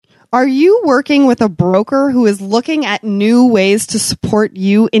Are you working with a broker who is looking at new ways to support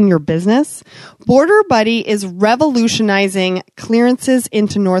you in your business? Border Buddy is revolutionizing clearances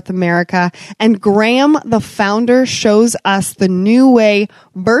into North America, and Graham, the founder, shows us the new way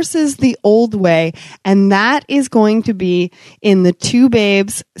versus the old way, and that is going to be in the Two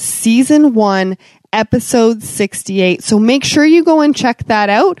Babes Season 1, Episode 68. So make sure you go and check that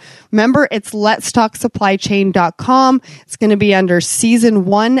out. Remember, it's letstalksupplychain.com. It's going to be under Season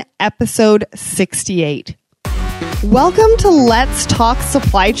 1, Episode 68. Welcome to Let's Talk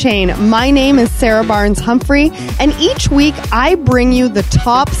Supply Chain. My name is Sarah Barnes Humphrey, and each week I bring you the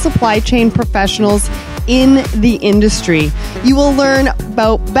top supply chain professionals in the industry. You will learn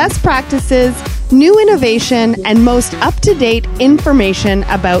about best practices, new innovation, and most up-to-date information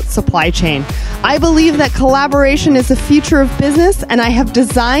about supply chain. I believe that collaboration is the future of business, and I have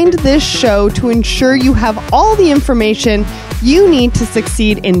designed this show to ensure you have all the information you need to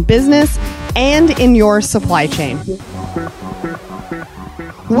succeed in business and in your supply chain.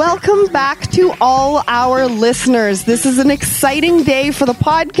 Welcome back to all our listeners. This is an exciting day for the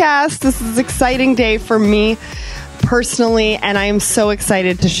podcast. This is an exciting day for me personally, and I am so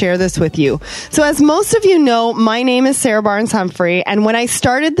excited to share this with you. So as most of you know, my name is Sarah Barnes Humphrey, and when I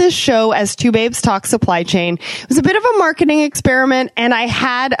started this show as Two Babes Talk Supply Chain, it was a bit of a marketing experiment, and I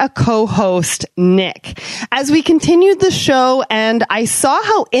had a co-host, Nick. As we continued the show and I saw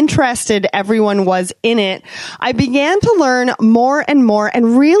how interested everyone was in it, I began to learn more and more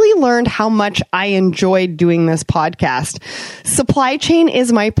and really learned how much I enjoyed doing this podcast. Supply chain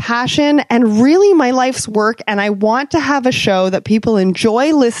is my passion and really my life's work, and I want to have a show that people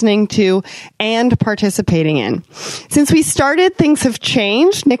enjoy listening to and participating in. Since we started, things have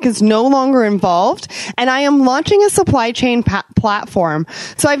changed. Nick is no longer involved, and I am launching a supply chain platform.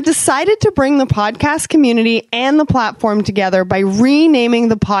 So I've decided to bring the podcast community and the platform together by renaming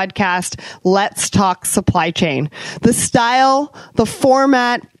the podcast Let's Talk Supply Chain. The style, the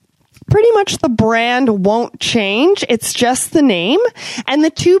format, pretty much the brand won't change. It's just the name. And the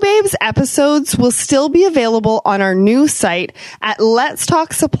Two Babes episodes will still be available on our new site at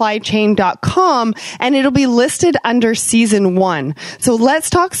letstalksupplychain.com, and it'll be listed under Season 1. So Let's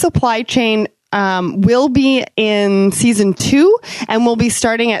Talk Supply Chain will be in Season 2, and we'll be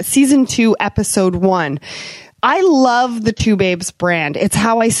starting at Season 2, Episode 1. I love the Two Babes brand. It's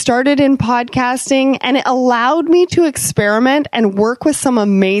how I started in podcasting, and it allowed me to experiment and work with some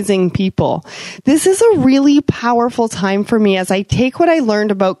amazing people. This is a really powerful time for me as I take what I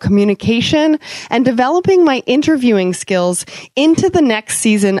learned about communication and developing my interviewing skills into the next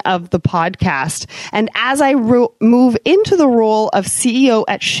season of the podcast. And as I move into the role of CEO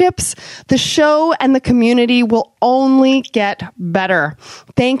at Ships, the show and the community will only get better.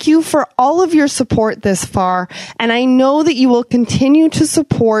 Thank you for all of your support this far. And I know that you will continue to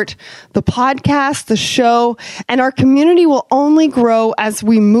support the podcast, the show, and our community will only grow as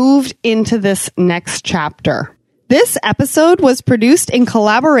we move into this next chapter. This episode was produced in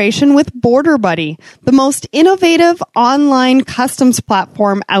collaboration with Border Buddy, the most innovative online customs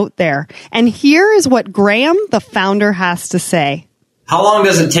platform out there. And here is what Graham, the founder, has to say. How long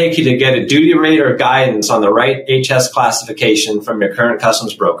does it take you to get a duty rate or guidance on the right HS classification from your current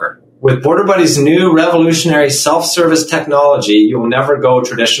customs broker? With Border Buddy's new revolutionary self-service technology, you will never go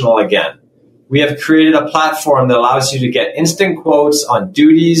traditional again. We have created a platform that allows you to get instant quotes on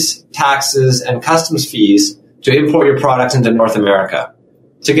duties, taxes, and customs fees to import your products into North America.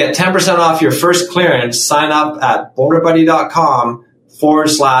 To get 10% off your first clearance, sign up at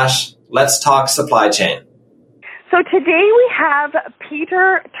borderbuddy.com/Let's Talk Supply Chain. So today we have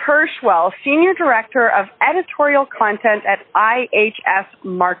Peter Tershwell, Senior Director of Editorial Content at IHS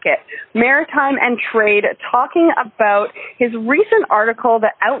Markit, Maritime and Trade, talking about his recent article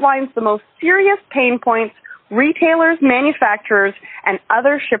that outlines the most serious pain points retailers, manufacturers, and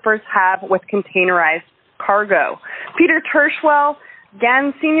other shippers have with containerized cargo. Peter Tershwell,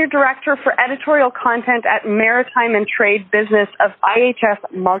 again, Senior Director for Editorial Content at Maritime and Trade Business of IHS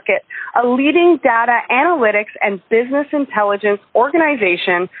Markit, a leading data analytics and business intelligence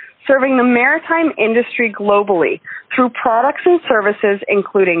organization serving the maritime industry globally through products and services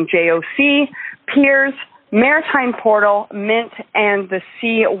including JOC, Piers, Maritime Portal, Mint, and the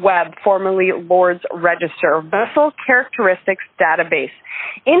Sea Web, formerly Lloyd's Register, Vessel Characteristics Database.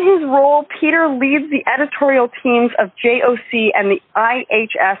 In his role, Peter leads the editorial teams of JOC and the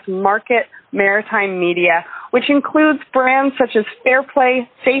IHS Markit Maritime Media, which includes brands such as Fairplay,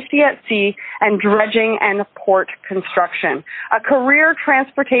 Safety at Sea, and Dredging and Port Construction. A career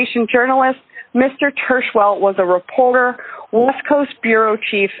transportation journalist, Mr. Tershwell was a reporter West Coast Bureau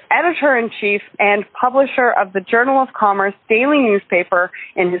Chief, Editor-in-Chief, and publisher of the Journal of Commerce daily newspaper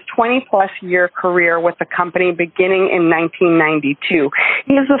in his 20-plus year career with the company beginning in 1992.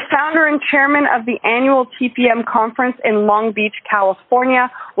 He is the founder and chairman of the annual TPM conference in Long Beach, California.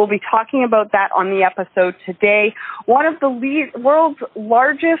 We'll be talking about that on the episode today. One of the world's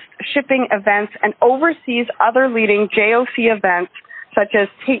largest shipping events and oversees other leading JOC events such as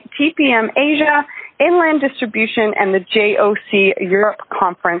TPM Asia, Inland Distribution, and the JOC Europe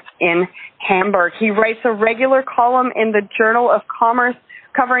Conference in Hamburg. He writes a regular column in the Journal of Commerce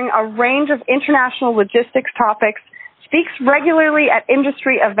covering a range of international logistics topics, speaks regularly at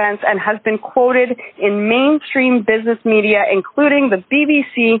industry events, and has been quoted in mainstream business media, including the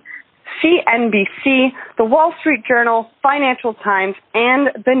BBC, CNBC, the Wall Street Journal, Financial Times, and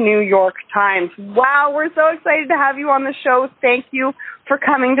the New York Times. Wow, we're so excited to have you on the show. Thank you for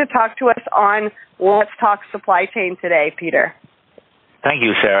coming to talk to us on Let's Talk Supply Chain today, Peter. Thank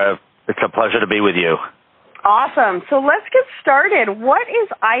you, Sarah. It's a pleasure to be with you. Awesome. So let's get started. What is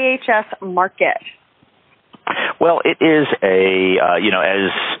IHS Markit? Well, it is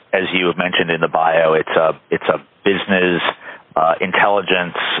as you have mentioned in the bio, it's a business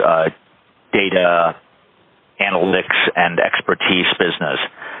intelligence, data analytics, and expertise business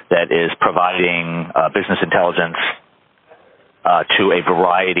that is providing business intelligence to a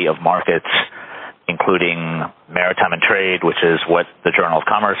variety of markets, including maritime and trade, which is what the Journal of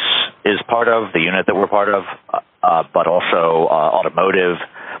Commerce is part of, the unit that we're part of, but also automotive,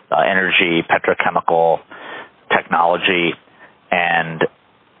 energy, petrochemical, technology, and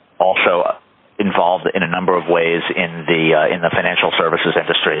also involved in a number of ways in the financial services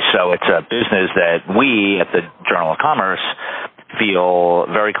industry. So it's a business that we at the Journal of Commerce feel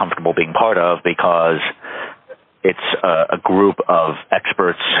very comfortable being part of because it's a group of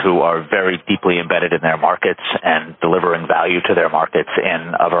experts who are very deeply embedded in their markets and delivering value to their markets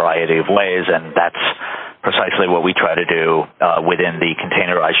in a variety of ways, and that's precisely what we try to do within the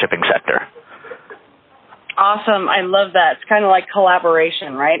containerized shipping sector. Awesome. I love that. It's kind of like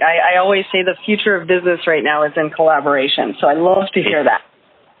collaboration, right? I always say the future of business right now is in collaboration, so I love to hear that.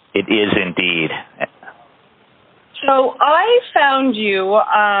 It is indeed. So I found you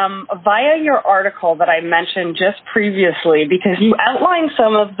via your article that I mentioned just previously because you outlined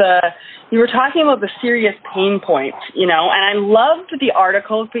you were talking about the serious pain points, and I loved the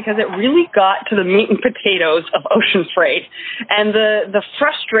article because it really got to the meat and potatoes of ocean freight and the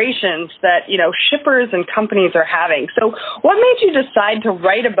frustrations that, shippers and companies are having. So what made you decide to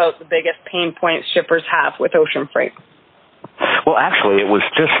write about the biggest pain points shippers have with ocean freight? Well, actually,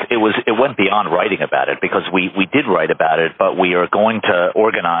 it went beyond writing about it because we did write about it, but we are going to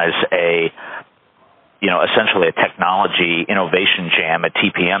organize essentially a technology innovation jam at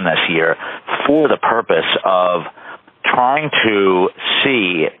TPM this year for the purpose of trying to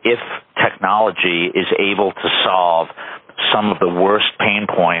see if technology is able to solve some of the worst pain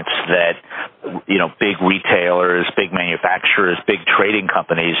points that, big retailers, big manufacturers, big trading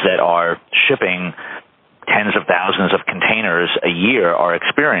companies that are shipping tens of thousands of containers a year are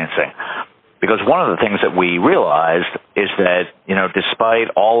experiencing. Because one of the things that we realized is that, despite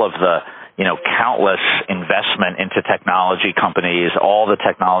all of the, countless investment into technology companies, all the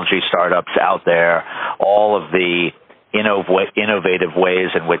technology startups out there, all of the innovative ways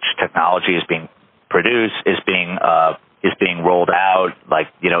in which technology is being produced, is being rolled out, like,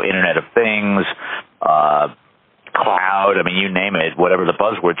 Internet of Things, cloud, you name it, whatever the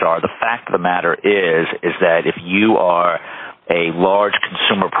buzzwords are, the fact of the matter is that if you are a large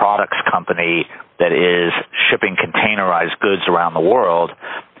consumer products company that is shipping containerized goods around the world,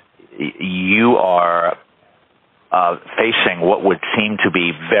 you are facing what would seem to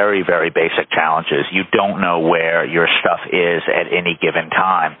be very, very basic challenges. You don't know where your stuff is at any given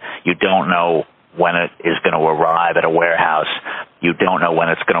time. You don't know when it is going to arrive at a warehouse. You don't know when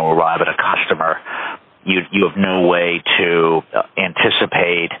it's going to arrive at a customer. You have no way to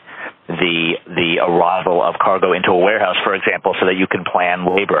anticipate the arrival of cargo into a warehouse, for example, so that you can plan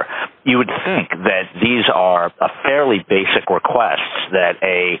labor. You would think that these are a fairly basic requests that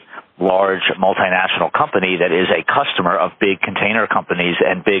a large multinational company that is a customer of big container companies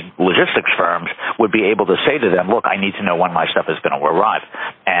and big logistics firms would be able to say to them, look, I need to know when my stuff is going to arrive.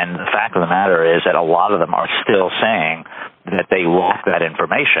 And the fact of the matter is that a lot of them are still saying that they lack that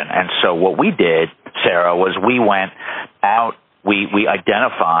information. And so what we did, Sarah, was we went out, we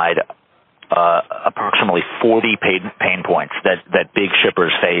identified approximately 40 pain points that big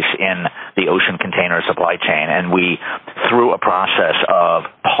shippers face in the ocean container supply chain. And we, through a process of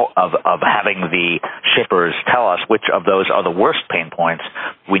having the shippers tell us which of those are the worst pain points,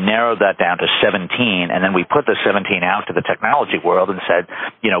 we narrowed that down to 17, and then we put the 17 out to the technology world and said,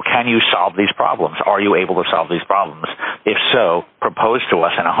 can you solve these problems? Are you able to solve these problems? If so, propose to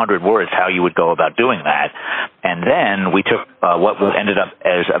us in 100 words how you would go about doing that. And then we took what ended up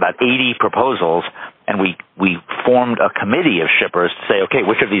as about 80 proposals, and we formed a committee of shippers to say, okay,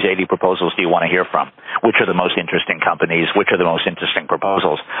 which of these 80 proposals do you want to hear from? Which are the most interesting companies? Which are the most interesting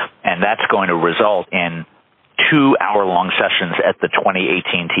proposals? And that's going to result in 2-hour-long sessions at the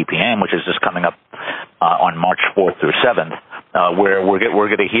 2018 TPM, which is just coming up on March 4th through 7th, where we're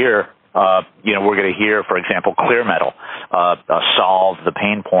going to hear, for example, Clear Metal solve the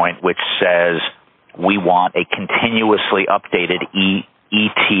pain point, which says we want a continuously updated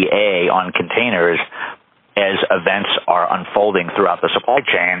ETA on containers as events are unfolding throughout the supply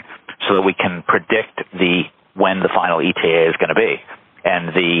chain, so that we can predict when the final ETA is going to be.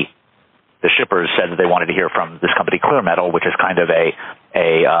 And the shippers said that they wanted to hear from this company Clear Metal, which is kind of I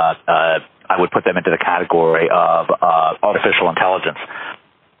would put them into the category of artificial intelligence,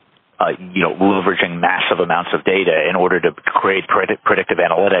 leveraging massive amounts of data in order to create predictive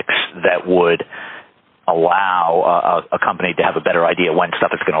analytics that would allow a company to have a better idea when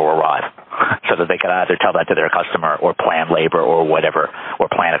stuff is going to arrive, so that they can either tell that to their customer or plan labor or whatever, or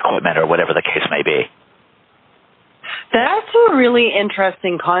plan equipment or whatever the case may be. That's a really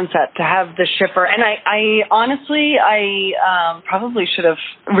interesting concept to have the shipper. And I honestly probably should have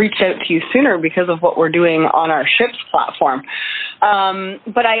reached out to you sooner because of what we're doing on our ships platform.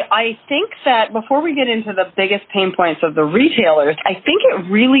 But I think that before we get into the biggest pain points of the retailers, I think it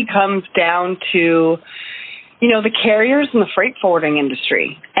really comes down to, the carriers and the freight forwarding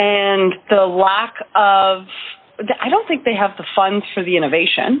industry and the lack of, I don't think they have the funds for the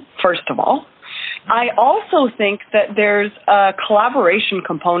innovation, first of all. I also think that there's a collaboration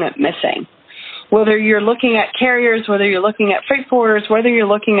component missing. Whether you're looking at carriers, whether you're looking at freight forwarders, whether you're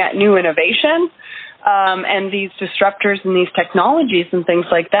looking at new innovation and these disruptors and these technologies and things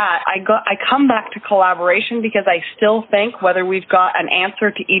like that, I come back to collaboration because I still think whether we've got an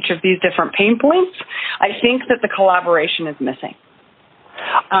answer to each of these different pain points, I think that the collaboration is missing.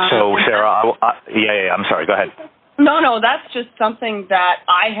 So, Sarah, I'm sorry, go ahead. No, that's just something that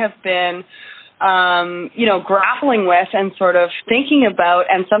I have been grappling with and sort of thinking about,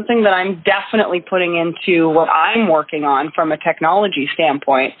 and something that I'm definitely putting into what I'm working on from a technology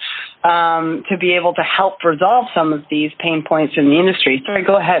standpoint to be able to help resolve some of these pain points in the industry. Sorry,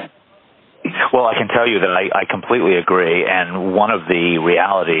 go ahead. Well, I can tell you that I completely agree, and one of the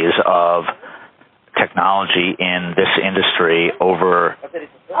realities of technology in this industry over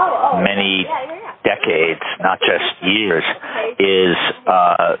many decades, not just years, is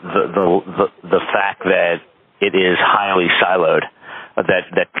the fact that it is highly siloed,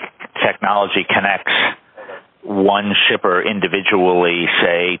 that technology connects one shipper individually,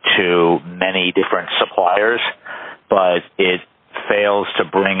 say, to many different suppliers, but it fails to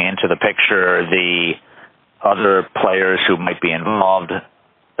bring into the picture the other players who might be involved,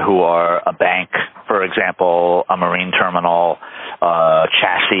 who are a bank, for example, a marine terminal,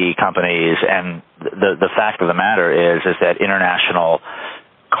 chassis companies. And the fact of the matter is that international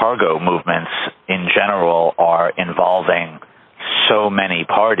cargo movements in general are involving so many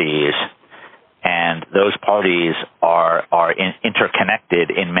parties, and those parties are interconnected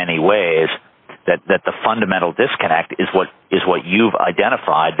in many ways, that the fundamental disconnect is what you've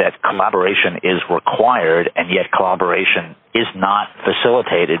identified, that collaboration is required, and yet collaboration is not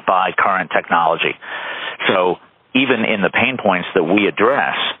facilitated by current technology. So even in the pain points that we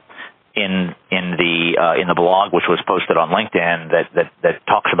address in the blog, which was posted on LinkedIn, that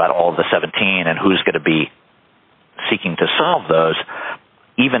talks about all of the 17 and who's going to be seeking to solve those,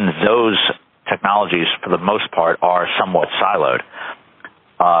 even those technologies, for the most part, are somewhat siloed.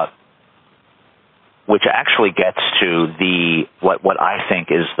 Which actually gets to what I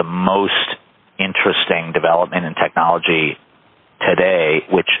think is the most interesting development in technology today,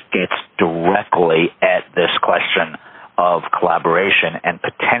 which gets directly at this question of collaboration and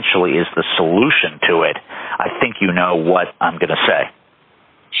potentially is the solution to it. I think you know what I'm going to say.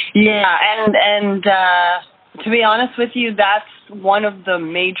 Yeah, and to be honest with you, that's one of the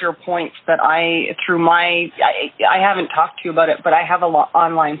major points that I haven't talked to you about it, but I have an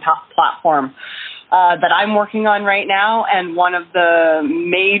online platform that I'm working on right now, and one of the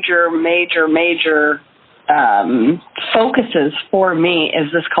major focuses for me is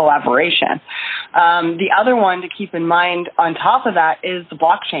this collaboration. The other one to keep in mind on top of that is the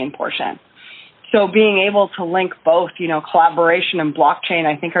blockchain portion. So being able to link both, collaboration and blockchain,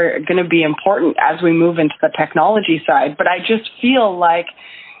 I think are going to be important as we move into the technology side. But I just feel like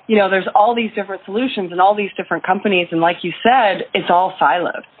there's all these different solutions and all these different companies. And like you said, it's all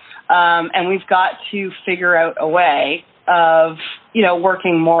siloed. And we've got to figure out a way of,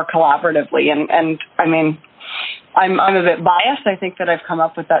 working more collaboratively. And I mean, I'm a bit biased. I think that I've come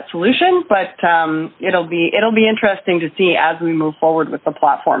up with that solution, but it'll be interesting to see as we move forward with the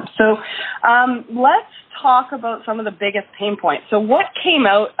platform. So let's talk about some of the biggest pain points. So what came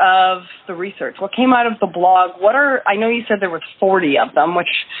out of the research? What came out of the blog? I know you said there was 40 of them, which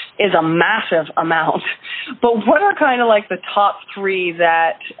is a massive amount, but what are kind of like the top 3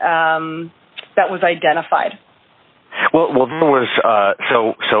 that was identified? Well, there was,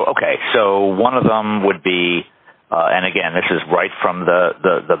 so one of them would be, and again, this is right from the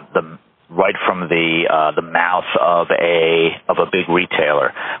mouth of a big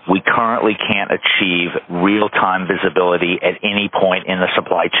retailer. We currently can't achieve real-time visibility at any point in the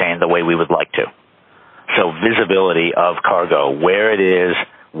supply chain the way we would like to. So visibility of cargo, where it is,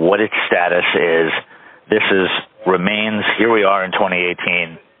 what its status is, remains, here we are in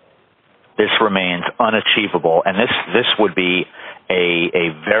 2018, this remains unachievable, and this would be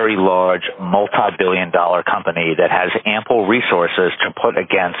a very large multi-billion-dollar company that has ample resources to put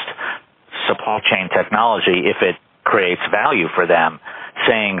against supply chain technology if it creates value for them,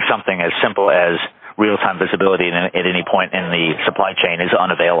 saying something as simple as real-time visibility at any point in the supply chain is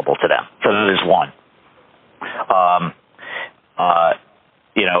unavailable to them. So that is one.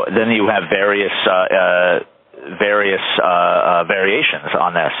 Then you have various variations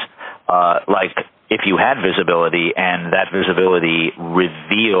on this. Like if you had visibility and that visibility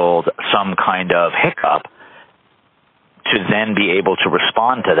revealed some kind of hiccup, to then be able to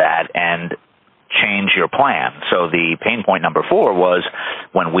respond to that and change your plan. So the pain point number 4 was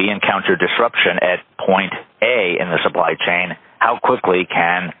when we encounter disruption at point A in the supply chain, how quickly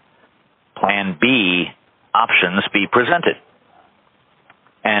can plan B options be presented?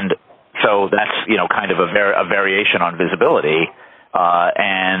 And so that's, kind of a variation on visibility,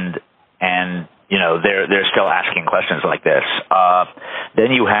 and they're still asking questions like this.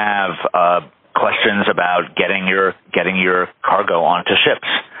 Then you have questions about getting your cargo onto ships,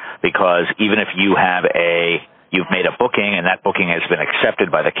 because even if you've made a booking and that booking has been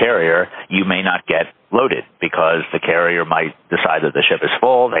accepted by the carrier, you may not get loaded because the carrier might decide that the ship is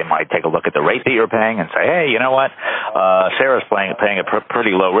full. They might take a look at the rate that you're paying and say, hey, you know what? Sarah's paying a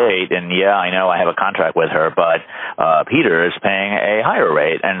pretty low rate, and yeah, I know I have a contract with her, but Peter is paying a higher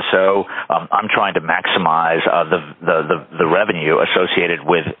rate, and so I'm trying to maximize the revenue associated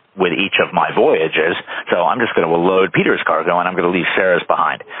with each of my voyages. So I'm just going to load Peter's cargo and I'm going to leave Sarah's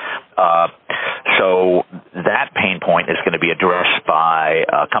behind. So that pain point is going to be addressed by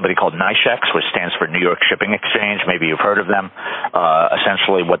a company called NYSHEX, which stands for New York Shipping Exchange. Maybe you've heard of them.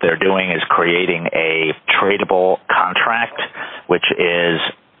 Essentially what they're doing is creating a tradable contract, which is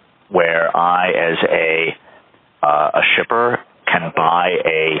where I, as a shipper, can buy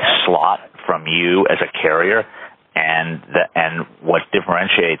a slot from you as a carrier, and what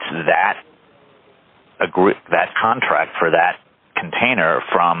differentiates that contract for that container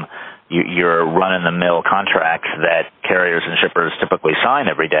from your run-in-the-mill contracts that carriers and shippers typically sign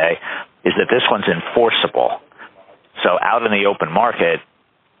every day is that this one's enforceable. So out in the open market,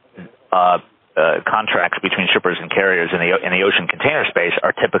 contracts between shippers and carriers in the ocean container space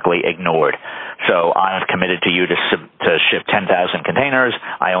are typically ignored. So I've committed to you to ship 10,000 containers.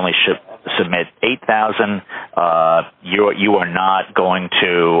 I only submit 8,000. You are not going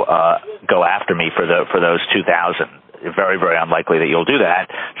to go after me for those 2,000. Very, very unlikely that you'll do that.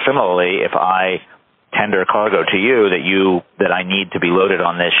 Similarly, if I tender cargo to you that I need to be loaded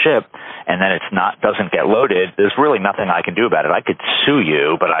on this ship, and then doesn't get loaded, there's really nothing I can do about it. I could sue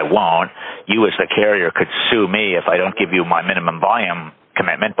you, but I won't. You as the carrier could sue me if I don't give you my minimum volume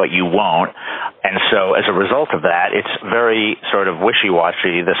commitment, but you won't. And so as a result of that, it's very sort of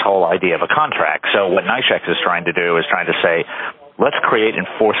wishy-washy, this whole idea of a contract. So what NYSHEX is trying to do is trying to say, let's create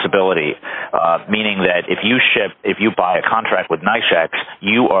enforceability, meaning that if you buy a contract with NYSHEX,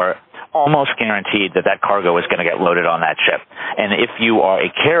 you are almost guaranteed that cargo is going to get loaded on that ship. And if you are a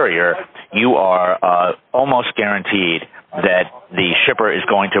carrier, you are almost guaranteed that the shipper is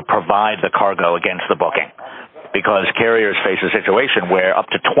going to provide the cargo against the booking, because carriers face a situation where up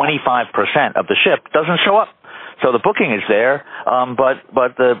to 25% of the ship doesn't show up. So the booking is there, but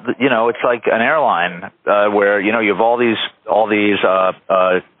it's like an airline where you have all these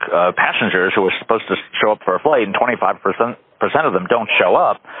passengers who are supposed to show up for a flight, and 25% of them don't show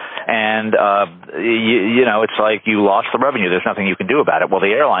up, and it's like you lost the revenue. There's nothing you can do about it. Well,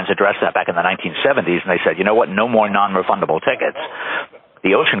 the airlines addressed that back in the 1970s, and they said, you know what, no more non-refundable tickets.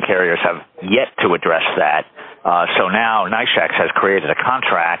 The ocean carriers have yet to address that, So now NYSHEX has created a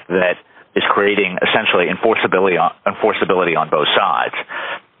contract that is creating essentially enforceability on both sides.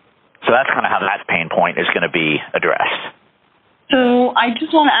 So that's kind of how that pain point is going to be addressed. So I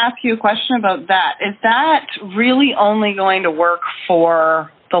just want to ask you a question about that. Is that really only going to work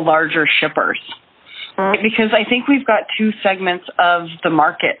for the larger shippers? Because I think we've got two segments of the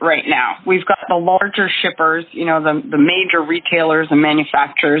market right now. We've got the larger shippers, the major retailers and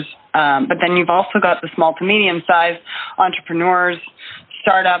manufacturers, but then you've also got the small to medium-sized entrepreneurs,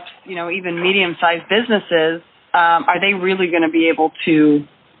 startups, even medium-sized businesses. Are they really going to be able to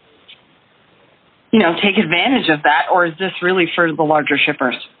take advantage of that, or is this really for the larger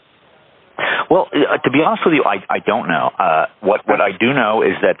shippers? Well, to be honest with you, I don't know. What I do know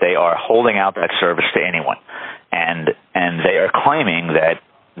is that they are holding out that service to anyone, and they are claiming that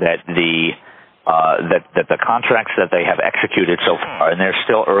the contracts that they have executed so far, and they're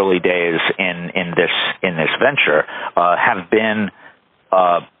still early days in this venture, have been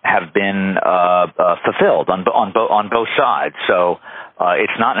fulfilled on both sides. So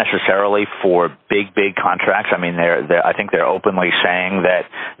it's not necessarily for big contracts. I mean, I think they're openly saying that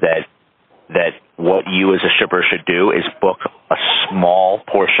what you as a shipper should do is book a small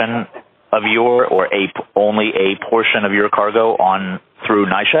portion of only a portion of your cargo through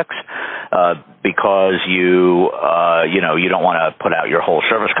NYSHEX, because you don't want to put out your whole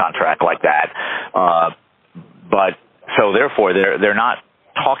service contract like that. But so therefore they're not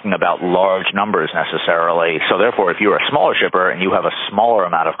talking about large numbers necessarily. So therefore, if you're a smaller shipper and you have a smaller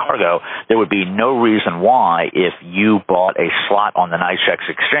amount of cargo, there would be no reason why, if you bought a slot on the NYSHEX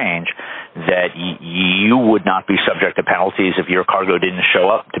exchange, that you would not be subject to penalties if your cargo didn't show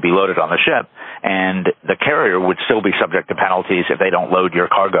up to be loaded on the ship, and the carrier would still be subject to penalties if they don't load your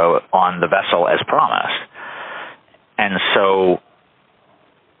cargo on the vessel as promised. And so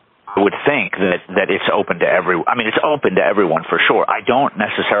I would think that it's open to it's open to everyone for sure. I don't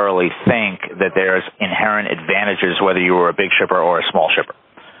necessarily think that there's inherent advantages whether you were a big shipper or a small shipper.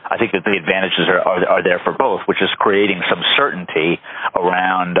 I think that the advantages are there for both, which is creating some certainty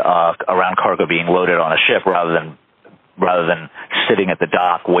around cargo being loaded on a ship rather than sitting at the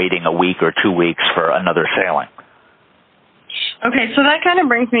dock waiting a week or 2 weeks for another sailing. Okay, so that kind of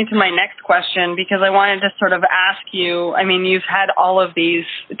brings me to my next question, because I wanted to sort of ask you, you've had all of these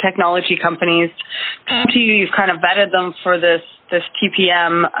technology companies come to you, you've kind of vetted them for this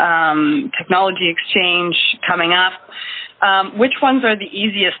TPM technology exchange coming up. Which ones are the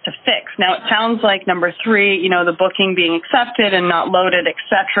easiest to fix? Now, it sounds like number 3, the booking being accepted and not loaded,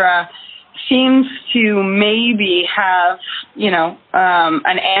 etc., seems to maybe have,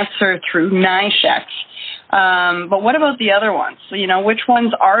 an answer through NYSHEX. But what about the other ones? Which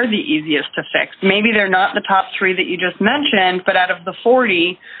ones are the easiest to fix? Maybe they're not the top 3 that you just mentioned, but out of the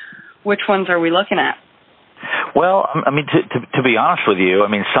 40, which ones are we looking at? Well, to be honest with you,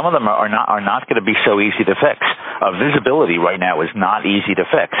 some of them are not going to be so easy to fix. Visibility right now is not easy to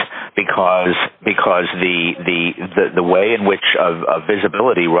fix because the way in which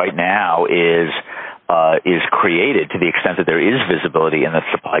visibility right now is created, to the extent that there is visibility in the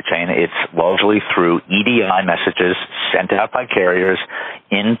supply chain, it's largely through EDI messages sent out by carriers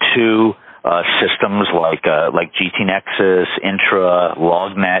into systems like GTNexus, Intra,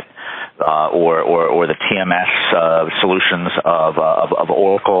 LogNet, or the TMS solutions of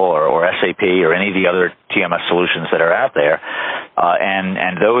Oracle or SAP or any of the other TMS solutions that are out there, and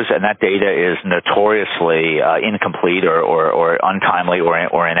that data is notoriously incomplete or untimely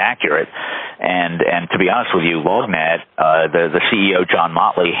or inaccurate. And to be honest with you, LogNet, the CEO John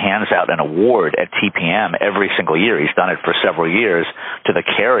Motley hands out an award at TPM every single year. He's done it for several years to the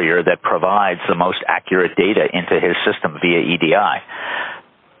carrier that provides the most accurate data into his system via EDI.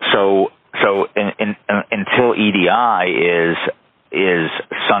 So until EDI is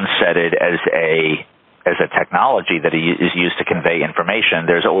sunsetted as a technology that is used to convey information,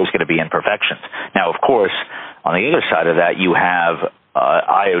 there's always going to be imperfections. Now, of course, on the other side of that, you have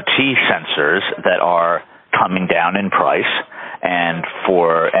IoT sensors that are coming down in price, and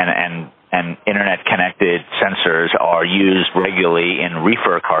internet connected sensors are used regularly in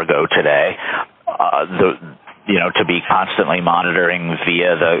reefer cargo today. To be constantly monitoring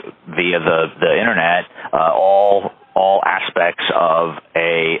via the internet all aspects of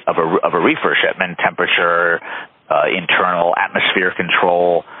a reefer shipment, temperature, internal atmosphere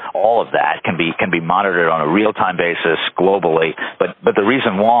control, all of that can be monitored on a real-time basis globally. But the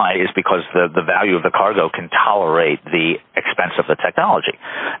reason why is because the value of the cargo can tolerate the expense of the technology.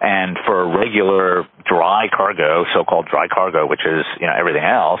 And for regular dry cargo, so-called dry cargo, which is everything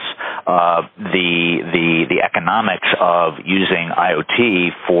else, the economics of using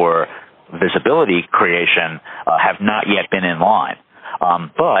IoT for visibility creation have not yet been in line.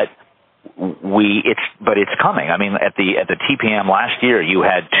 But it's coming. I mean, at the TPM last year, you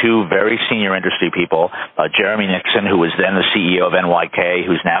had two very senior industry people, Jeremy Nixon, who was then the CEO of NYK,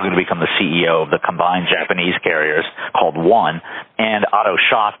 who's now going to become the CEO of the combined Japanese carriers called One, and Otto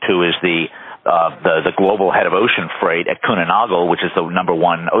Schacht, who is the global head of ocean freight at Kuehne + Nagel, which is the number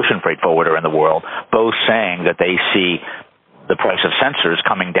one ocean freight forwarder in the world, both saying that they see the price of sensors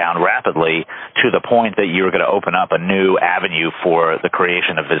coming down rapidly to the point that you're going to open up a new avenue for the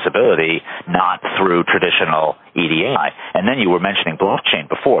creation of visibility, not through traditional EDI. And then you were mentioning blockchain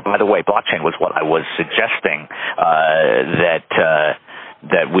before. By the way, blockchain was what I was suggesting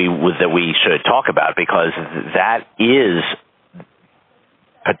that we should talk about, because that is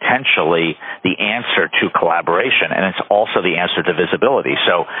potentially the answer to collaboration, and it's also the answer to visibility.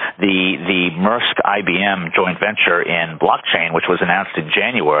 So the Maersk-IBM joint venture in blockchain, which was announced in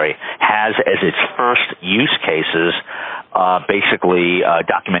January, has as its first use cases basically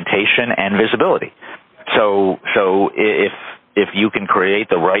documentation and visibility. So if you can create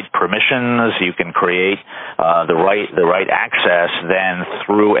the right permissions, you can create the right access, then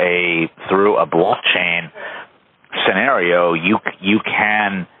through a blockchain scenario, you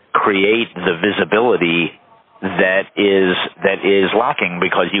can create the visibility that is lacking,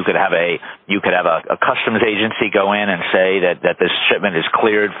 because you could have a customs agency go in and say that this shipment is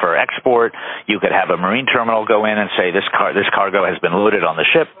cleared for export. You could have a marine terminal go in and say this cargo has been loaded on the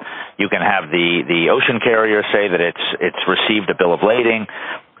ship. You can have the ocean carrier say that it's received a bill of lading.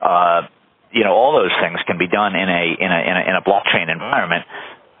 All those things can be done in a blockchain environment,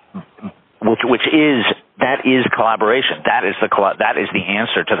 which is collaboration. That is the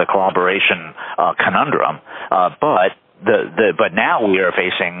answer to the collaboration conundrum. But now we are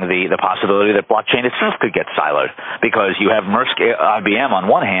facing the possibility that blockchain itself could get siloed, because you have Maersk-IBM on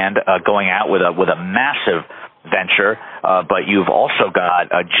one hand going out with a massive venture, but you've also got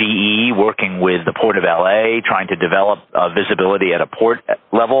GE working with the Port of LA trying to develop visibility at a port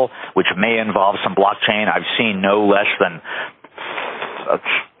level, which may involve some blockchain. I've seen no less than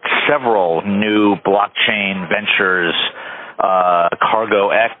several new blockchain ventures,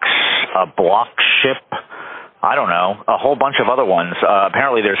 CargoX, Blockship, I don't know, a whole bunch of other ones.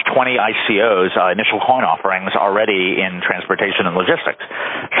 Apparently there's 20 ICOs, initial coin offerings, already in transportation and logistics.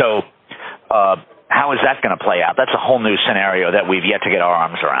 So how is that going to play out? That's a whole new scenario that we've yet to get our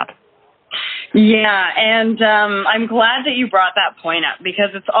arms around. Yeah, and I'm glad that you brought that point up,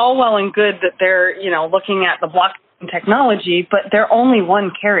 because it's all well and good that they're, looking at the blockchain technology, but they're only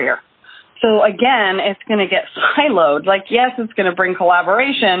one carrier. So again, it's going to get siloed. Like, yes, it's going to bring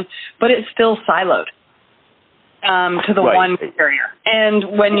collaboration, but it's still siloed to the one carrier.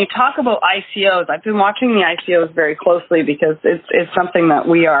 And when you talk about ICOs, I've been watching the ICOs very closely, because it's something that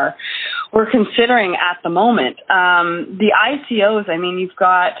we're considering at the moment. The ICOs, I mean, you've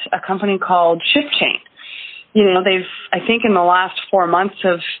got a company called ShipChain. They've, I think in the last 4 months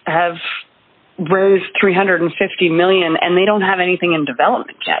have raised $350 million, and they don't have anything in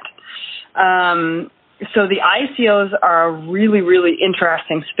development yet. So the ICOs are a really, really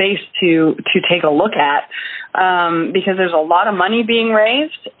interesting space to take a look at, because there's a lot of money being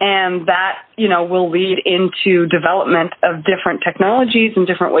raised, and that, will lead into development of different technologies and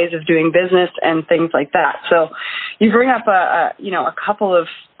different ways of doing business and things like that. So you bring up a couple of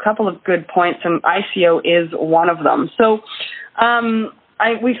good points, and ICO is one of them. So,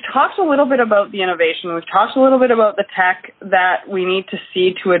 we've talked a little bit about the innovation. We've talked a little bit about the tech that we need to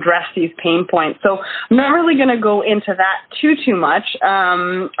see to address these pain points. So I'm not really going to go into that too much.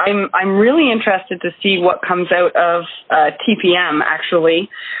 I'm really interested to see what comes out of TPM, actually,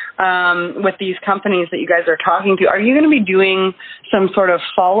 with these companies that you guys are talking to. Are you going to be doing some sort of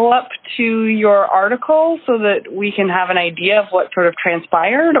follow-up to your article so that we can have an idea of what sort of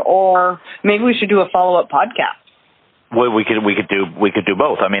transpired, or maybe we should do a follow-up podcast? Well, we could do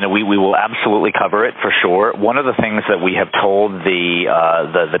both. I mean, we will absolutely cover it for sure. One of the things that we have told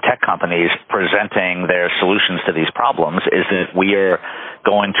the tech companies presenting their solutions to these problems is that we are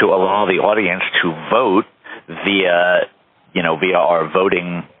going to allow the audience to vote via our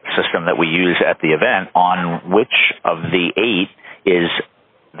voting system that we use at the event on which of the 8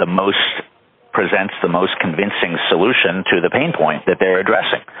 presents the most convincing solution to the pain point that they're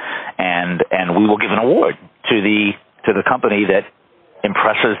addressing, and we will give an award to the company that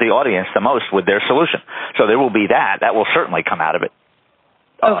impresses the audience the most with their solution. So there will be that will certainly come out of it.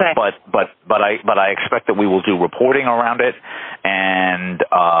 Okay. But I expect that we will do reporting around it, And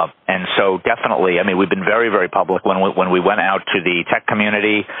so definitely, I mean, we've been very, very public. When we went out to the tech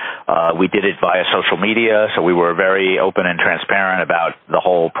community, we did it via social media, so we were very open and transparent about the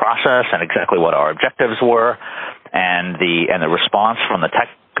whole process and exactly what our objectives were. And the response from the tech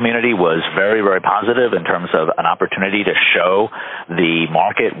community was very, very positive in terms of an opportunity to show the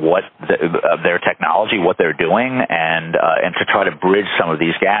market what their technology, what they're doing, and to try to bridge some of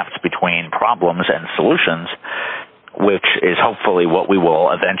these gaps between problems and solutions, which is hopefully what we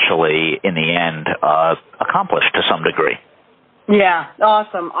will eventually, in the end, accomplish to some degree. Yeah,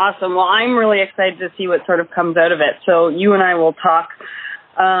 awesome. Well, I'm really excited to see what sort of comes out of it. So you and I will talk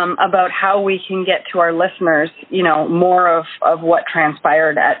about how we can get to our listeners, more of what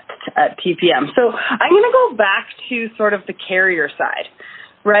transpired at TPM. So I'm going to go back to sort of the carrier side,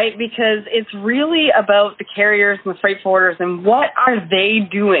 right? Because it's really about the carriers and the freight forwarders and what are they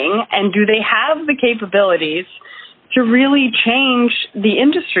doing, and do they have the capabilities to really change the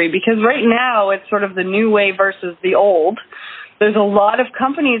industry? Because right now it's sort of the new way versus the old. There's a lot of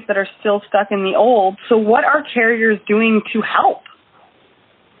companies that are still stuck in the old. So what are carriers doing to help?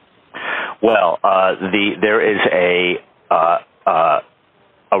 Well, there is a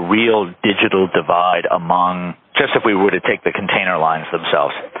real digital divide among, just if we were to take the container lines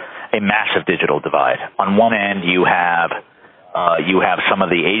themselves, a massive digital divide. On one end, you have some of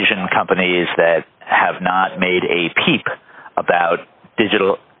the Asian companies that have not made a peep about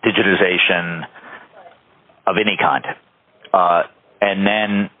digitization of any kind. And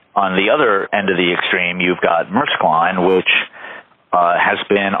then on the other end of the extreme, you've got Maersk Line, which has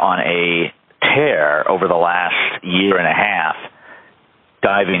been on a tear over the last year and a half,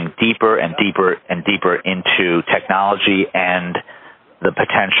 diving deeper and deeper and deeper into technology and the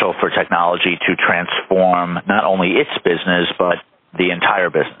potential for technology to transform not only its business, but the entire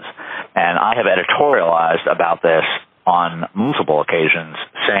business. And I have editorialized about this on multiple occasions,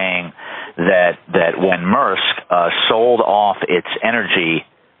 saying that when Maersk sold off its energy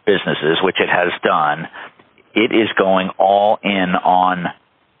businesses, which it has done, it is going all in on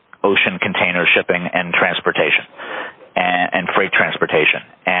ocean container shipping and transportation and freight transportation.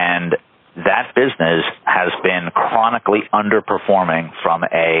 And that business has been chronically underperforming from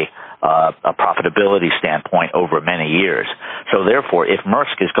a profitability standpoint over many years. So therefore, if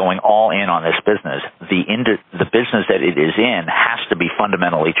Maersk is going all in on this business, the business that it is in has to be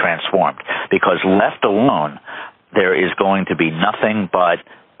fundamentally transformed, because left alone, there is going to be nothing but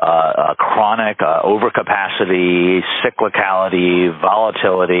chronic overcapacity, cyclicality,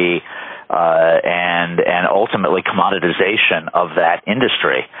 volatility, and ultimately commoditization of that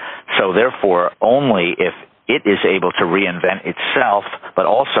industry. So therefore, only if it is able to reinvent itself, but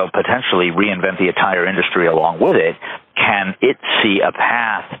also potentially reinvent the entire industry along with it, can it see a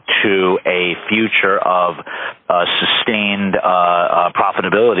path to a future of sustained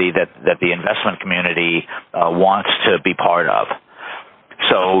profitability that the investment community wants to be part of.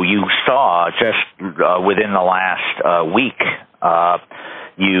 So you saw just within the last week,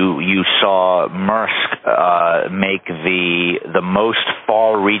 you saw Maersk make the most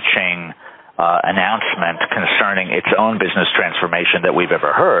far-reaching announcement concerning its own business transformation that we've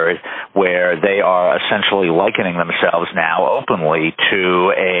ever heard, where they are essentially likening themselves now openly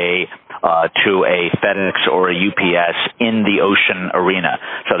to a FedEx or a UPS in the ocean arena.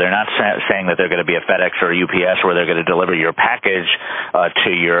 So they're not saying that they're going to be a FedEx or a UPS where they're going to deliver your package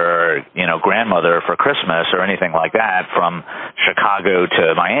to your grandmother for Christmas or anything like that from Chicago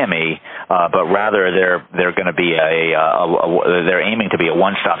to Miami, but rather they're going to be they're aiming to be a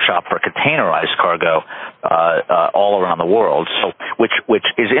one-stop shop for containerized cargo all around the world. So which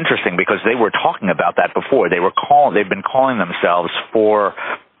is interesting, because they were talking about that before. They've been calling themselves for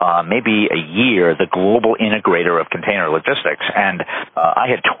maybe a year the global integrator of container logistics, and I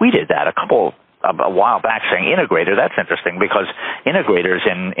had tweeted that a while back, saying integrator. That's interesting, because integrators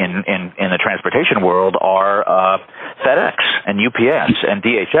in the transportation world are FedEx and UPS and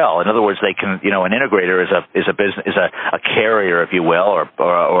DHL. In other words, they can, an integrator is a carrier, if you will,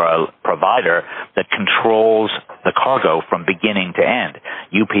 or a provider that controls the cargo from beginning to end.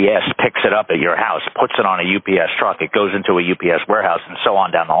 UPS picks it up at your house, puts it on a UPS truck, it goes into a UPS warehouse, and so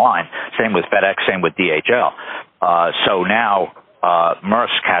on down the line. Same with FedEx, same with DHL. So now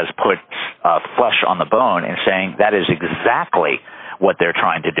Maersk has put flesh on the bone in saying that is exactly what they're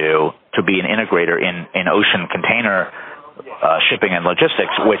trying to do, to be an integrator in ocean container shipping and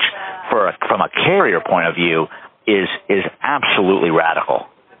logistics, which from a carrier point of view is absolutely radical.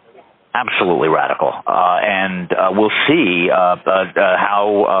 Absolutely radical. And we'll see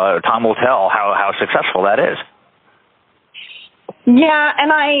how time will tell how successful that is. Yeah,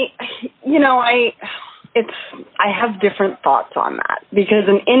 and I have different thoughts on that, because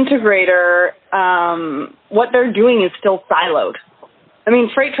an integrator, what they're doing is still siloed. I mean,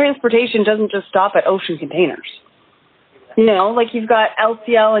 freight transportation doesn't just stop at ocean containers. You know, like you've got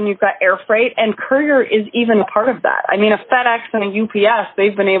LCL and you've got air freight, and courier is even a part of that. I mean, a FedEx and a UPS,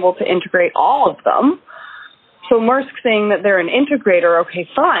 they've been able to integrate all of them. So Maersk saying that they're an integrator, okay,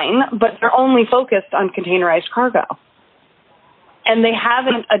 fine, but they're only focused on containerized cargo. And they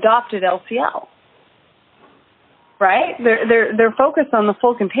haven't adopted LCL. Right? They're focused on the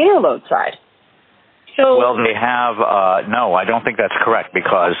full container load side. So, well, they have, no, I don't think that's correct,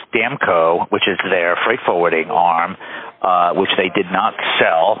 because Damco, which is their freight forwarding arm, which they did not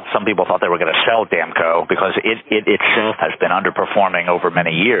sell. Some people thought they were going to sell Damco because it itself has been underperforming over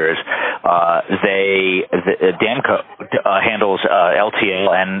many years. Damco handles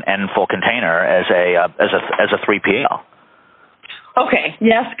LTL and full container as a 3PL. Okay,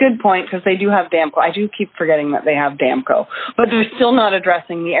 yes, good point, because they do have Damco. I do keep forgetting that they have Damco, but they're still not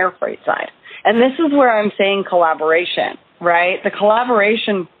addressing the air freight side. And this is where I'm saying collaboration, right? The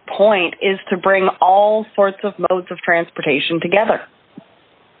collaboration point is to bring all sorts of modes of transportation together.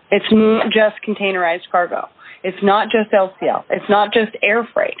 It's not just containerized cargo. It's not just LCL. It's not just air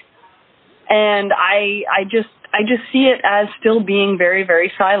freight. And I just see it as still being very,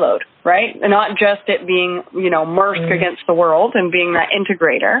 very siloed, right? And not just it being, Maersk against the world and being that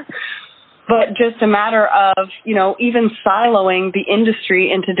integrator, but just a matter of, even siloing the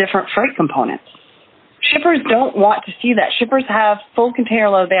industry into different freight components. Shippers don't want to see that. Shippers have full container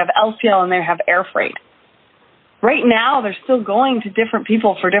load, they have LCL, and they have air freight. Right now, they're still going to different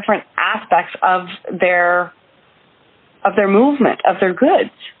people for different aspects of their movement, of their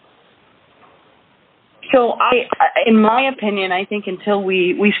goods. So in my opinion, I think until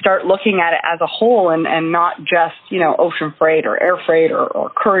we start looking at it as a whole and not just, ocean freight or air freight or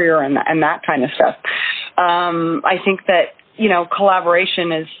courier and that kind of stuff, I think that,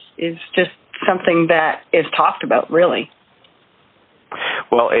 collaboration is just something that is talked about, really.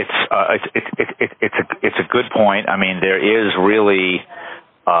 Well, it's a good point. I mean, there is really,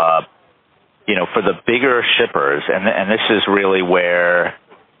 for the bigger shippers, and this is really where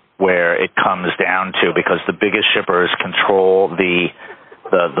it comes down to, because the biggest shippers control the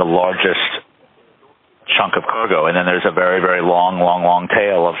largest chunk of cargo, and then there's a very, very long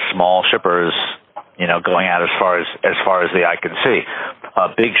tail of small shippers, going out as far as the eye can see.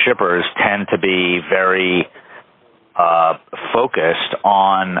 Big shippers tend to be very focused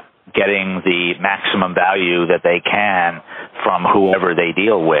on getting the maximum value that they can from whoever they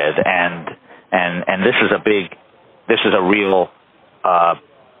deal with, and this is a real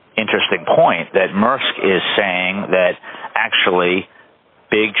interesting point that Maersk is saying that actually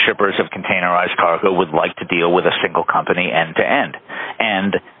big shippers of containerized cargo would like to deal with a single company end to end.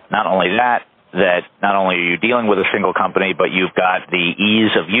 And not only that not only are you dealing with a single company, but you've got the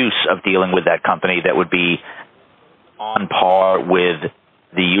ease of use of dealing with that company that would be on par with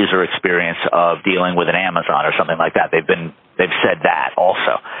the user experience of dealing with an Amazon or something like that. They've said that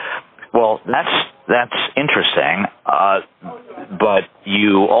also. Well, that's interesting, but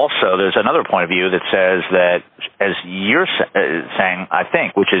there's another point of view that says that, as you're saying, I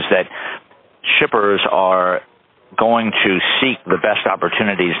think, which is that shippers are going to seek the best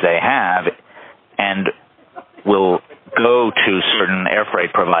opportunities they have and will go to certain air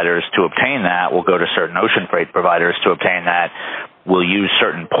freight providers to obtain that, will go to certain ocean freight providers to obtain that, will use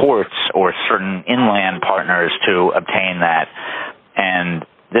certain ports or certain inland partners to obtain that, and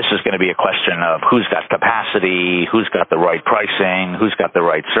this is going to be a question of who's got capacity, who's got the right pricing, who's got the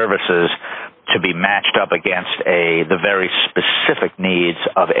right services to be matched up against the very specific needs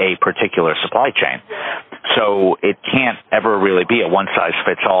of a particular supply chain. So it can't ever really be a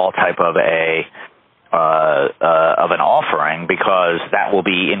one-size-fits-all type of an offering, because that will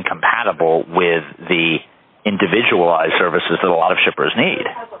be incompatible with the individualized services that a lot of shippers need.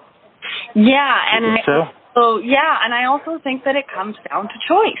 Yeah, and I also think that it comes down to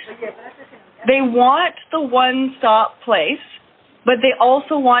choice. They want the one-stop place, but they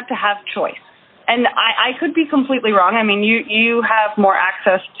also want to have choice. And I could be completely wrong. I mean, you have more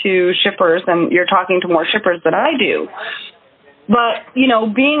access to shippers and you're talking to more shippers than I do. But,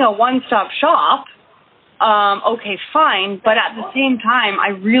 being a one-stop shop, okay, fine. But at the same time, I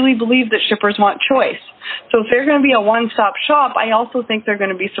really believe that shippers want choice. So if they're going to be a one-stop shop, I also think they're going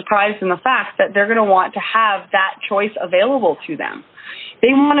to be surprised in the fact that they're going to want to have that choice available to them.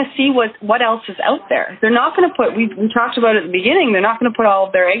 They want to see what else is out there. They're not going to put, we talked about at the beginning, they're not going to put all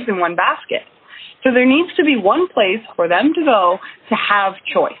of their eggs in one basket. So there needs to be one place for them to go to have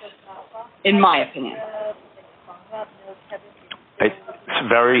choice, in my opinion.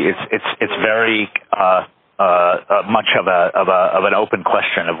 It's very much of an open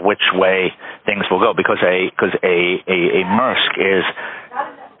question of which way things will go, because a Maersk is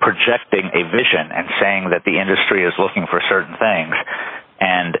projecting a vision and saying that the industry is looking for certain things,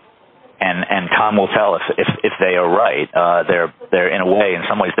 and time will tell if they are right. They're in a way, in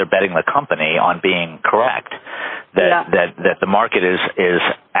some ways, they're betting the company on being correct. That the market is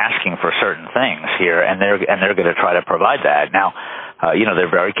asking for certain things here, and they're going to try to provide that. Now, they're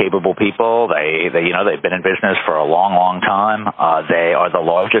very capable people. They've been in business for a long time. They are the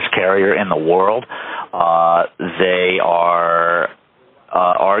largest carrier in the world. They are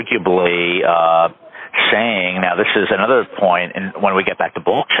arguably saying, now this is another point, and when we get back to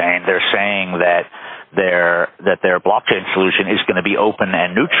blockchain, they're saying that their blockchain solution is going to be open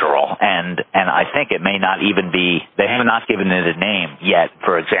and neutral, and I think it may not even be, they have not given it a name yet,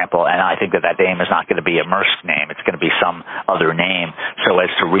 for example, and I think that name is not going to be a Maersk name. It's going to be some other name, so as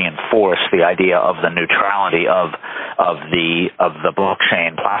to reinforce the idea of the neutrality of the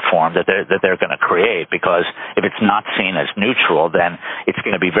blockchain platform that they're going to create, because if it's not seen as neutral, then it's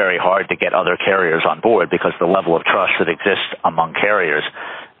going to be very hard to get other carriers on board, because the level of trust that exists among carriers,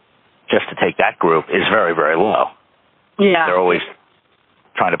 just to take that group, is very, very low. Yeah. They're always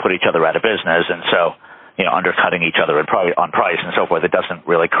trying to put each other out of business, and so, undercutting each other on price and so forth. It doesn't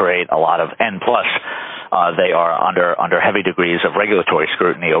really create a lot of, and plus, they are under heavy degrees of regulatory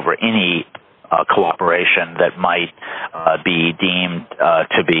scrutiny over any cooperation that might be deemed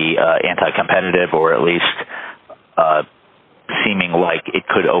to be anti-competitive, or at least seeming like it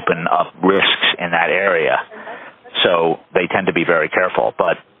could open up risks in that area. So they tend to be very careful,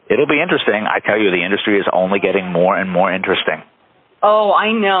 but it'll be interesting. I tell you, the industry is only getting more and more interesting. Oh,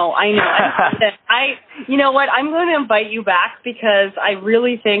 I know. You know what? I'm going to invite you back, because I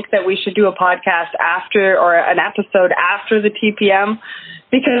really think that we should do a podcast after, or an episode after the TPM,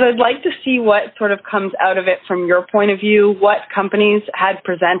 because I'd like to see what sort of comes out of it from your point of view, what companies had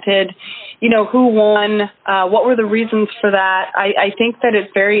presented, who won, what were the reasons for that. I think that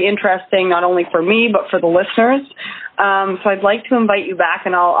it's very interesting, not only for me, but for the listeners. So I'd like to invite you back,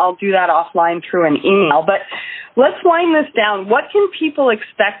 and I'll do that offline through an email. But let's wind this down. What can people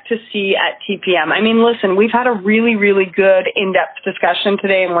expect to see at TPM? I mean, listen, we've had a really, really good in-depth discussion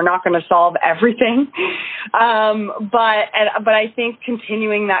today, and we're not going to solve everything. But I think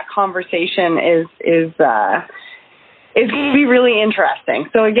continuing that conversation is going to be really interesting.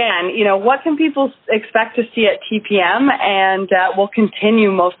 So again, what can people expect to see at TPM? And we'll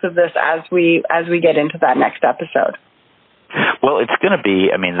continue most of this as we get into that next episode. Well, it's going to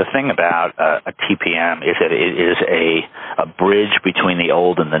be, the thing about a TPM is that it is a bridge between the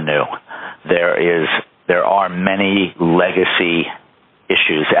old and the new. There are many legacy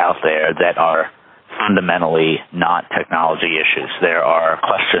issues out there that are fundamentally not technology issues. There are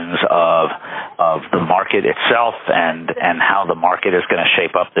questions of the market itself and how the market is going to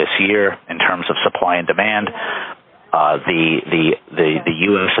shape up this year in terms of supply and demand, the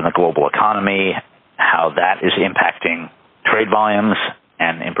U.S. and the global economy, how that is impacting trade volumes,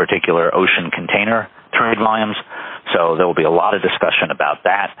 and in particular ocean container trade volumes. So there will be a lot of discussion about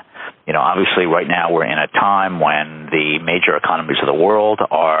that. Obviously right now we're in a time when the major economies of the world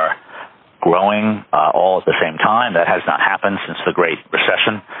are growing all at the same time. That has not happened since the Great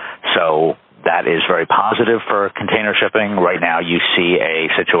Recession. So that is very positive for container shipping. Right now you see a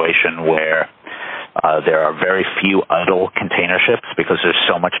situation where there are very few idle container ships, because there's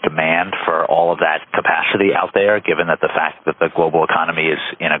so much demand for all of that capacity out there, given that the fact that the global economy is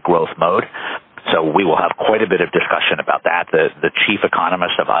in a growth mode. So we will have quite a bit of discussion about that. The chief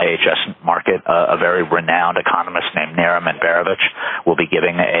economist of IHS Markit, a very renowned economist named Nariman Berovich, will be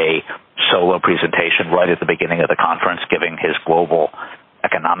giving a solo presentation right at the beginning of the conference, giving his global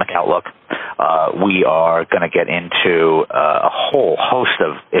economic outlook. We are going to get into a whole host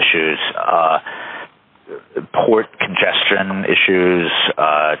of issues, port congestion issues,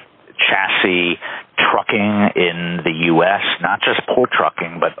 chassis trucking in the U.S., not just port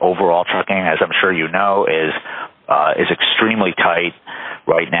trucking, but overall trucking, as I'm sure you know, is extremely tight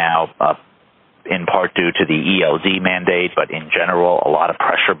right now, in part due to the ELD mandate, but in general, a lot of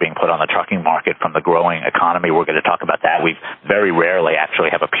pressure being put on the trucking market from the growing economy. We're going to talk about that. We very rarely actually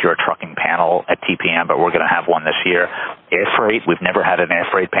have a pure trucking panel at TPM, but we're going to have one this year. Air freight, we've never had an air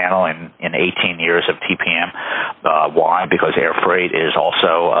freight panel in 18 years of TPM. Why? Because air freight is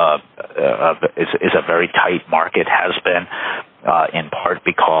also is a very tight market, has been, in part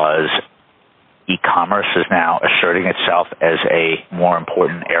because e-commerce is now asserting itself as a more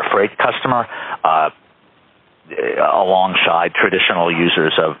important air freight customer alongside traditional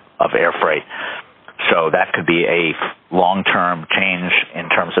users of air freight. So that could be a long-term change in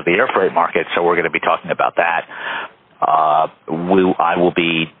terms of the air freight market. So we're going to be talking about that. I will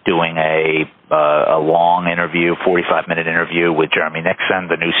be doing a long interview, 45-minute interview with Jeremy Nixon,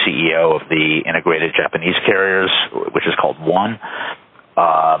 the new CEO of the integrated Japanese carriers, which is called One.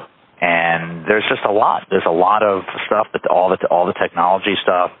 And there's just a lot. There's a lot of stuff, but all the technology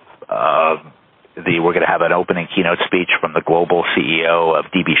stuff. We're going to have an opening keynote speech from the global CEO of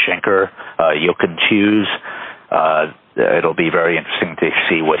DB Schenker, Jochen Tews. It'll be very interesting to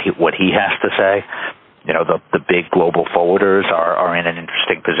see what he has to say. You know, the big global forwarders are in an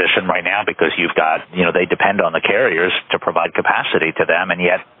interesting position right now because you've got, they depend on the carriers to provide capacity to them, and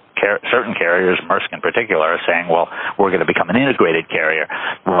yet certain carriers, Maersk in particular, are saying, well, we're going to become an integrated carrier.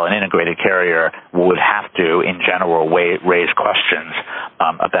 Well, an integrated carrier would have to, in general, raise questions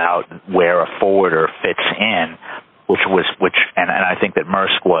about where a forwarder fits in, and I think that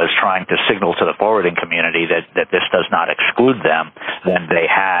Maersk was trying to signal to the forwarding community that this does not exclude them. When they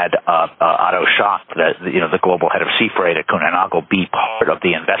had Otto Schacht, the global head of sea freight at Kuehne + Nagel, be part of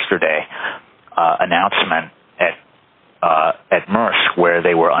the Investor Day announcement at Maersk, where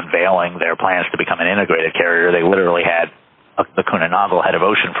they were unveiling their plans to become an integrated carrier. They literally had the Kuehne + Nagel head of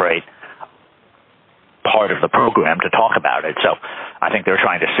ocean freight part of the program to talk about it. So I think they're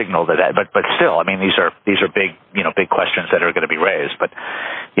trying to signal that, but still, I mean, these are big, big questions that are going to be raised, but,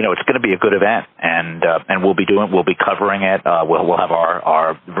 it's going to be a good event, and we'll be covering it. We'll have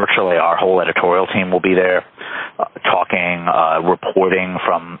virtually our whole editorial team will be there, talking, reporting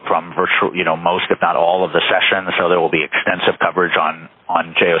from virtual, most, if not all of the sessions. So there will be extensive coverage on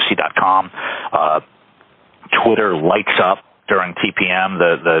JOC.com. Twitter lights up during TPM.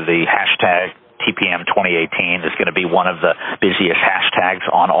 The hashtag TPM 2018 is going to be one of the busiest hashtags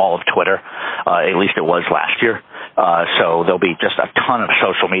on all of Twitter. At least it was last year. So there'll be just a ton of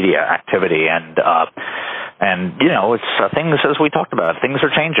social media activity, and it's things, as we talked about, things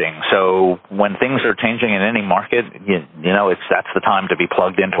are changing. So when things are changing in any market, that's the time to be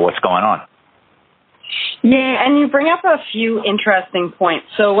plugged into what's going on. Yeah, and you bring up a few interesting points.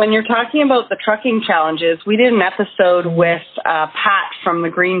 So when you're talking about the trucking challenges, we did an episode with Pat from the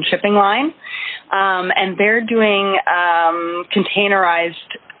Green Shipping Line, and they're doing containerized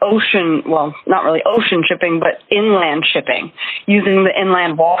ocean, well, not really ocean shipping, but inland shipping using the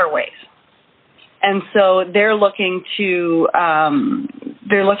inland waterways. And so they're looking to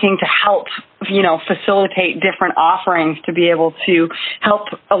help, facilitate different offerings to be able to help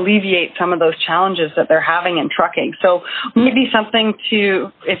alleviate some of those challenges that they're having in trucking. So maybe something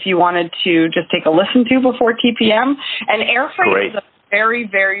if you wanted to just take a listen to before TPM. And air freight Great. Is a very,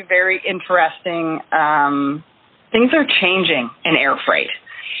 very, very interesting. Things are changing in air freight.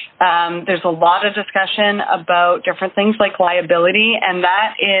 There's a lot of discussion about different things like liability, and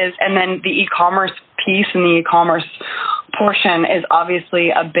then the e-commerce piece and the e-commerce portion is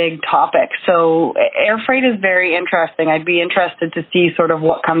obviously a big topic. So air freight is very interesting. I'd be interested to see sort of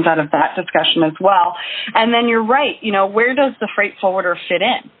what comes out of that discussion as well. And then you're right, where does the freight forwarder fit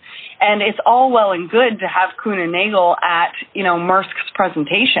in? And it's all well and good to have Kuehne + Nagel at, Maersk's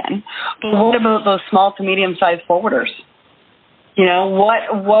presentation, but what about those small to medium-sized forwarders?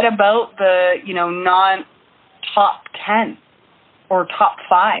 What about the, non-top 10 or top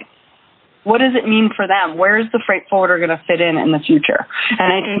 5? What does it mean for them? Where is the freight forwarder going to fit in the future?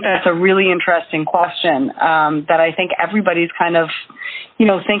 And I think that's a really interesting question that I think everybody's kind of,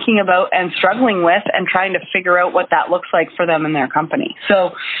 thinking about and struggling with and trying to figure out what that looks like for them and their company.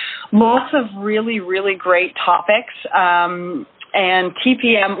 So lots of really, really great topics. And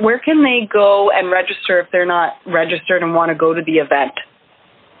TPM, where can they go and register if they're not registered and want to go to the event?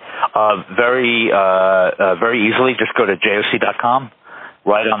 Very easily. Just go to JOC.com.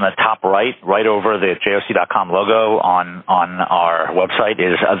 Right on the top right over the JOC.com logo on our website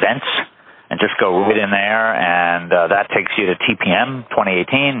is events, and just go right in there, and that takes you to TPM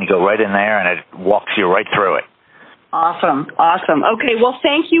 2018. You go right in there, and it walks you right through it. Awesome. Okay, well,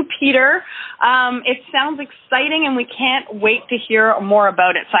 thank you, Peter. It sounds exciting, and we can't wait to hear more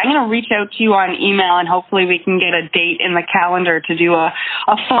about it. So I'm going to reach out to you on email, and hopefully we can get a date in the calendar to do a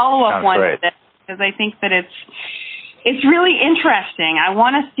follow-up one with this, because I think that it's really interesting. I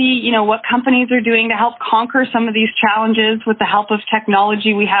want to see, what companies are doing to help conquer some of these challenges with the help of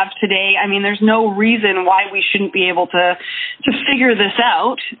technology we have today. I mean, there's no reason why we shouldn't be able to figure this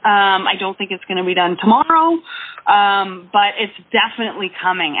out. I don't think it's going to be done tomorrow, but it's definitely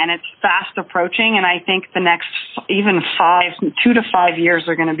coming, and it's fast approaching. And I think the next even 2 to 5 years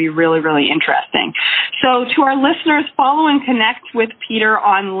are going to be really, really interesting. So to our listeners, follow and connect with Peter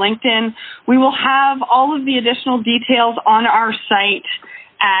on LinkedIn. We will have all of the additional details on our site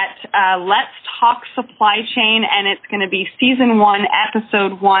at Let's Talk Supply Chain, and it's going to be Season 1,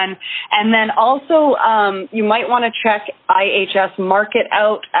 Episode 1. And then also, you might want to check IHS Markit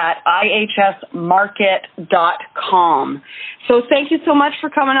out at ihsmarkit.com. So thank you so much for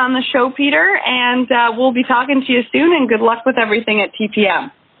coming on the show, Peter, and we'll be talking to you soon, and good luck with everything at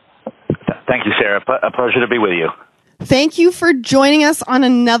TPM. Thank you, Sarah. A pleasure to be with you. Thank you for joining us on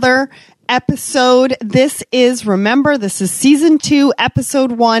another episode. This is Season 2,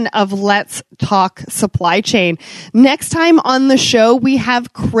 Episode 1 of Let's Talk Supply Chain. Next time on the show, we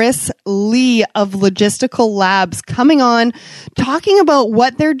have Chris Lee of Logistical Labs coming on, talking about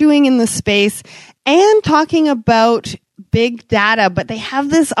what they're doing in the space and talking about big data, but they have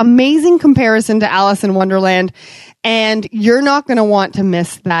this amazing comparison to Alice in Wonderland, and you're not going to want to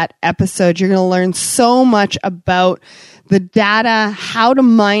miss that episode. You're going to learn so much about the data, how to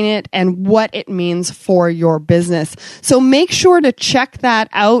mine it, and what it means for your business. So make sure to check that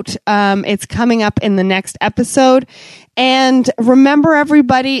out. It's coming up in the next episode. And remember,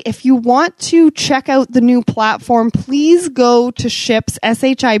 everybody, if you want to check out the new platform, please go to shipz.com,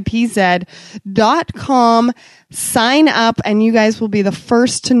 sign up, and you guys will be the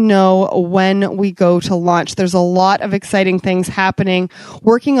first to know when we go to launch. There's a lot of exciting things happening,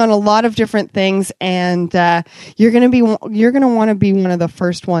 working on a lot of different things, and you're going to want to be one of the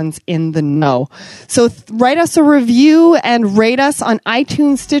first ones in the know. So write us a review and rate us on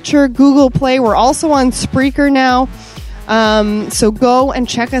iTunes, Stitcher, Google Play. We're also on Spreaker now. So go and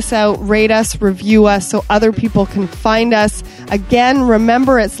check us out, rate us, review us so other people can find us. Again,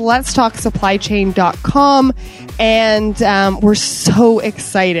 remember, it's letstalksupplychain.com, and we're so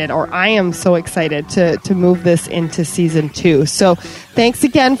excited, or I am so excited to move this into Season 2. So thanks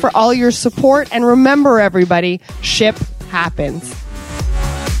again for all your support, and remember, everybody, ship happens.